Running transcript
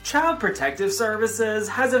Child Protective Services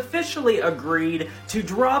has officially agreed to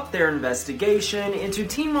drop their investigation into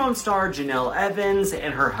Teen Mom star Jenelle Evans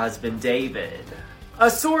and her husband David.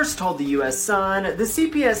 A source told the U.S. Sun the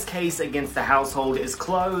CPS case against the household is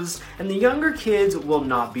closed and the younger kids will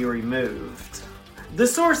not be removed. The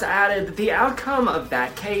source added that the outcome of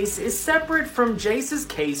that case is separate from Jace's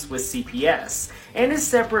case with CPS and is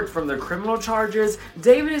separate from the criminal charges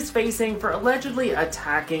David is facing for allegedly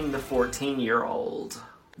attacking the 14-year-old.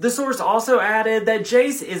 The source also added that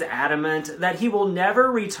Jace is adamant that he will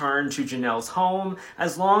never return to Jenelle's home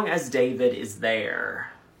as long as David is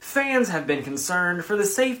there. Fans have been concerned for the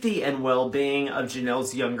safety and well-being of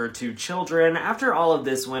Jenelle's younger two children after all of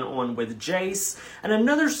this went on with Jace, and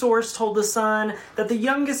another source told The Sun that the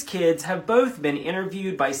youngest kids have both been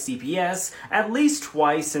interviewed by CPS at least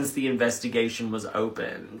twice since the investigation was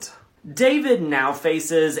opened. David now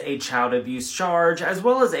faces a child abuse charge as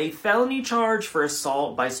well as a felony charge for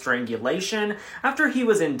assault by strangulation after he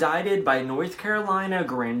was indicted by North Carolina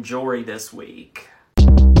grand jury this week.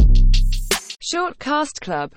 Short Cast Club